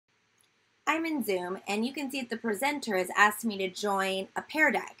I'm in Zoom, and you can see that the presenter has asked me to join a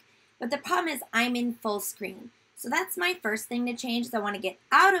Pear Deck. But the problem is I'm in full screen. So that's my first thing to change, is I want to get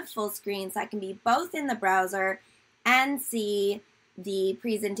out of full screen so I can be both in the browser and see the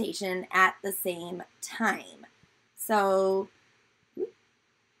presentation at the same time. So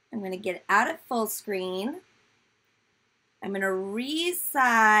I'm going to get out of full screen. I'm going to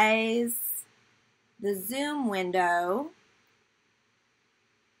resize the Zoom window,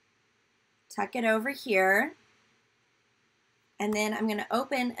 tuck it over here, and then I'm going to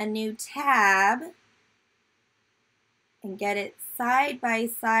open a new tab and get it side by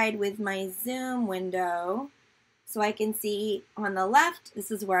side with my Zoom window so I can see on the left, this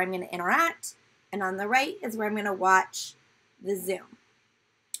is where I'm going to interact, and on the right is where I'm going to watch the Zoom.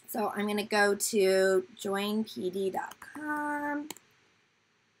 So I'm going to go to joinpd.com,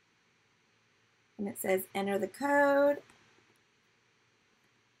 and it says enter the code.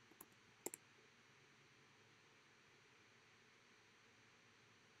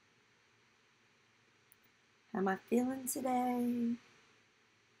 How am I feeling today?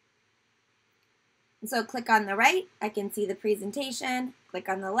 And so click on the right, I can see the presentation. Click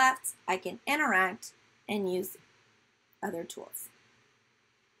on the left, I can interact and use other tools.